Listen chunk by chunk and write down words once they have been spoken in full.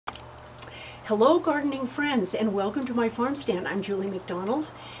Hello gardening friends, and welcome to my farm stand. I'm Julie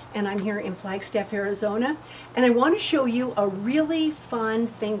McDonald and I'm here in Flagstaff, Arizona, and I want to show you a really fun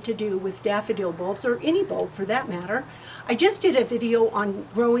thing to do with daffodil bulbs, or any bulb for that matter. I just did a video on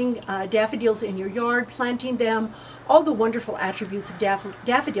growing daffodils in your yard, planting them, all the wonderful attributes of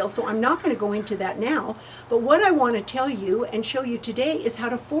daffodils, so I'm not going to go into that now, but what I want to tell you and show you today is how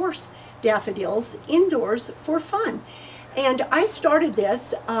to force daffodils indoors for fun. And I started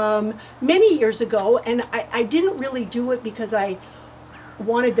this many years ago, and I didn't really do it because I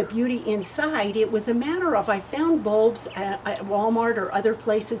wanted the beauty inside. It was a matter of I found bulbs at Walmart or other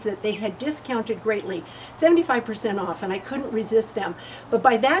places that they had discounted greatly, 75% off, and I couldn't resist them. But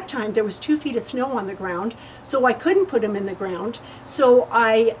by that time there was 2 feet of snow on the ground, so I couldn't put them in the ground. So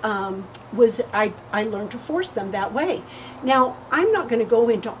I learned to force them that way. Now I'm not going to go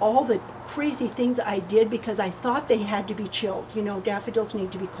into all the crazy things I did because I thought they had to be chilled. You know, daffodils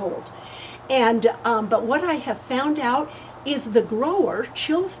need to be cold. And but what I have found out is the grower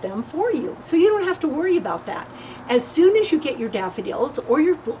chills them for you, so you don't have to worry about that. As soon as you get your daffodils or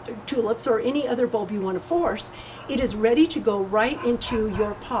your tulips or any other bulb you want to force, it is ready to go right into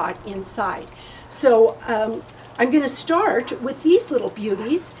your pot inside. So I'm going to start with these little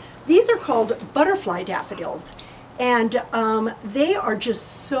beauties. These are called butterfly daffodils, and they are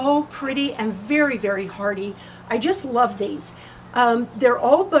just so pretty and very, very hardy. I just love these. They're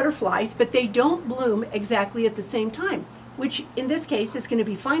all butterflies, but they don't bloom exactly at the same time, which in this case is going to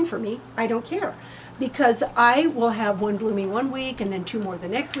be fine for me. I don't care, because I will have one blooming one week and then 2 more the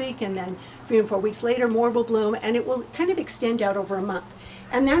next week, and then 3 and 4 weeks later more will bloom, and it will kind of extend out over a month,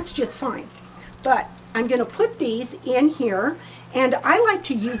 and that's just fine. But I'm going to put these in here, and I like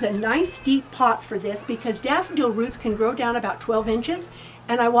to use a nice deep pot for this because daffodil roots can grow down about 12 inches,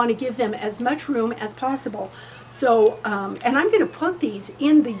 and I want to give them as much room as possible. So, and I'm going to put these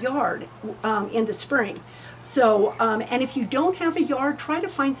in the yard in the spring. So, and if you don't have a yard, try to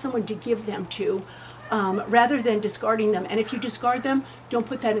find someone to give them to rather than discarding them. And if you discard them, don't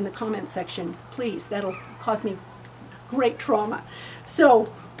put that in the comment section, please. That'll cause me great trauma.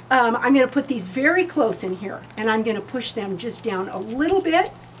 So I'm going to put these very close in here, and I'm going to push them just down a little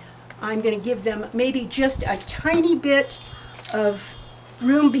bit. I'm going to give them maybe just a tiny bit of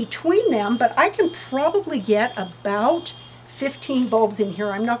room between them, but I can probably get about 15 bulbs in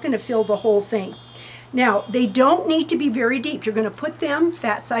here. I'm not going to fill the whole thing. Now, they don't need to be very deep. You're going to put them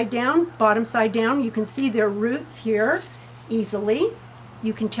fat side down, bottom side down. You can see their roots here easily.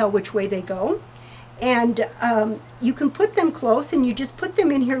 You can tell which way they go. And you can put them close, and you just put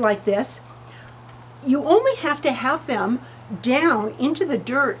them in here like this. You only have to have them down into the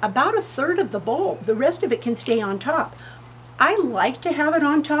dirt about 1/3 of the bulb. The rest of it can stay on top. I like to have it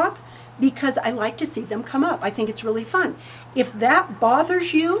on top because I like to see them come up. I think it's really fun. If that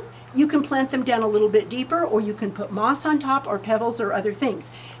bothers you, you can plant them down a little bit deeper, or you can put moss on top or pebbles or other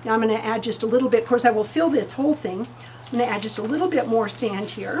things. Now I'm going to add just a little bit. Of course, I will fill this whole thing. I'm going to add just a little bit more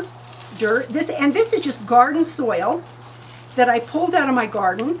sand here, dirt. This is just garden soil that I pulled out of my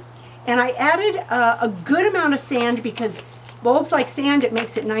garden, and I added a good amount of sand because bulbs like sand. It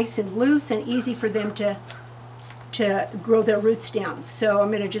makes it nice and loose and easy for them to grow their roots down. So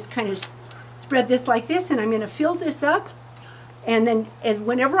I'm going to just kind of spread this like this, and I'm going to fill this up. And then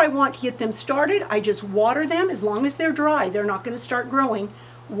whenever I want to get them started, I just water them. As long as they're dry, they're not going to start growing.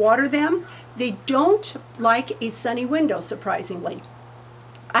 Water them. They don't like a sunny window, surprisingly.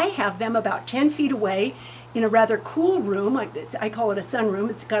 I have them about 10 feet away in a rather cool room. I call it a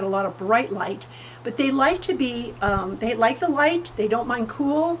sunroom. It's got a lot of bright light. But they like to be, they like the light. They don't mind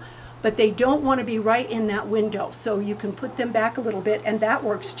cool, but they don't want to be right in that window. So you can put them back a little bit, and that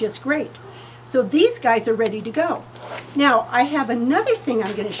works just great. So these guys are ready to go. Now I have another thing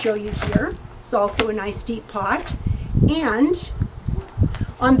I'm going to show you here. It's also a nice deep pot, and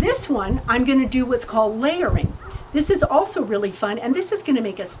on this one I'm going to do what's called layering. This is also really fun, and this is going to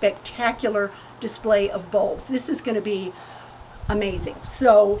make a spectacular display of bulbs. This is going to be amazing.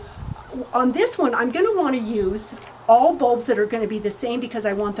 So on this one I'm going to want to use all bulbs that are going to be the same because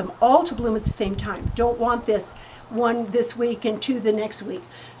I want them all to bloom at the same time. Don't want this one this week and 2 the next week.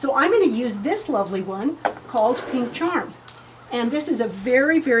 So I'm going to use this lovely one called Pink Charm. And this is a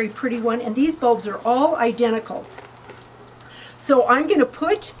very, very pretty one, and these bulbs are all identical. So I'm going to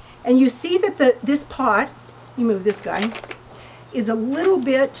put, and you see that this pot, you move this guy, is a little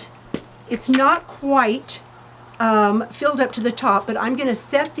bit, it's not quite filled up to the top, but I'm going to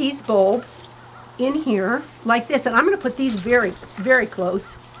set these bulbs in here like this, and I'm going to put these very, very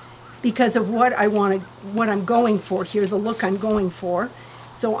close because of what I want to, what I'm going for here, the look I'm going for.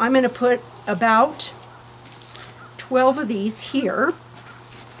 So I'm going to put about 12 of these here,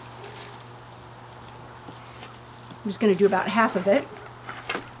 I'm just going to do about half of it.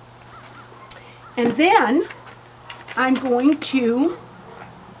 And then I'm going to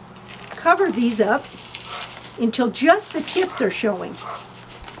cover these up until just the tips are showing.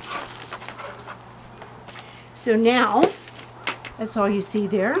 So now, that's all you see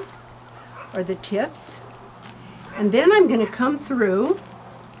there are the tips. And then I'm going to come through.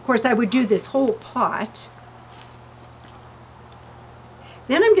 Of course, I would do this whole pot.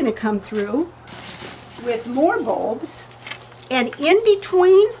 Then I'm going to come through with more bulbs, and in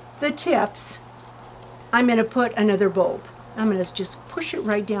between the tips, I'm going to put another bulb. I'm going to just push it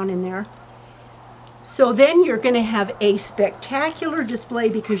right down in there. So then you're going to have a spectacular display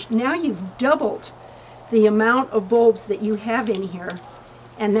because now you've doubled the amount of bulbs that you have in here,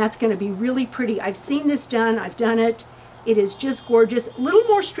 and that's going to be really pretty. I've seen this done. I've done it. It is just gorgeous. A little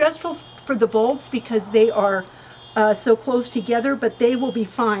more stressful for the bulbs because they are so close together, but they will be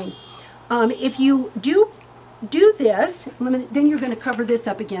fine. If you do this, then you're going to cover this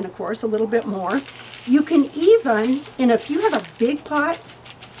up again, of course, a little bit more. You can even, if you have a big pot,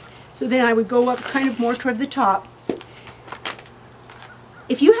 so then I would go up kind of more toward the top.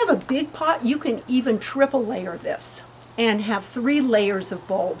 If you have a big pot, you can even triple layer this and have 3 layers of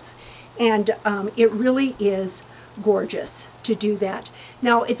bulbs. And it really is gorgeous to do that.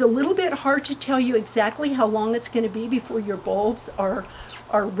 Now, it's a little bit hard to tell you exactly how long it's going to be before your bulbs are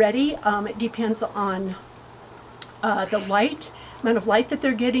ready. It depends on the light, amount of light that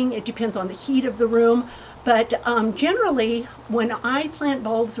they're getting. It depends on the heat of the room. But generally, when I plant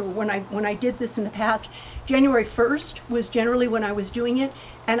bulbs, or when I did this in the past, January 1st was generally when I was doing it,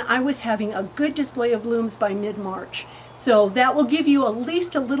 and I was having a good display of blooms by mid-March. So that will give you at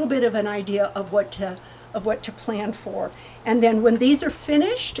least a little bit of an idea of what to plan for. And then when these are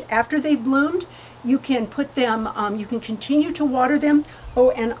finished, after they've bloomed, you can put them, you can continue to water them.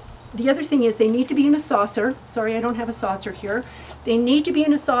 Oh, and the other thing is they need to be in a saucer. Sorry, I don't have a saucer here. They need to be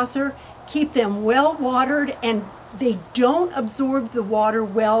in a saucer. Keep them well watered, and they don't absorb the water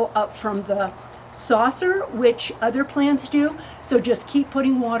well up from the saucer, which other plants do. So just keep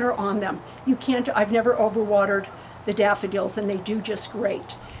putting water on them. You can't, I've never overwatered the daffodils, and they do just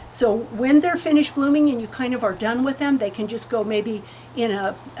great. So when they're finished blooming and you kind of are done with them, they can just go maybe in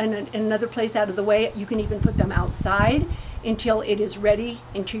another place out of the way. You can even put them outside until it is ready,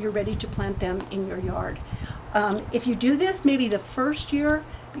 until you're ready to plant them in your yard. If you do this, maybe the first year,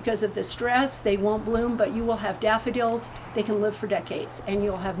 because of the stress, they won't bloom, but you will have daffodils. They can live for decades, and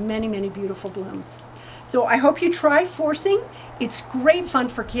you'll have many, many beautiful blooms. So I hope you try forcing. It's great fun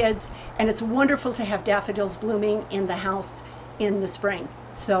for kids, and it's wonderful to have daffodils blooming in the house in the spring.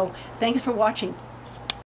 So thanks for watching.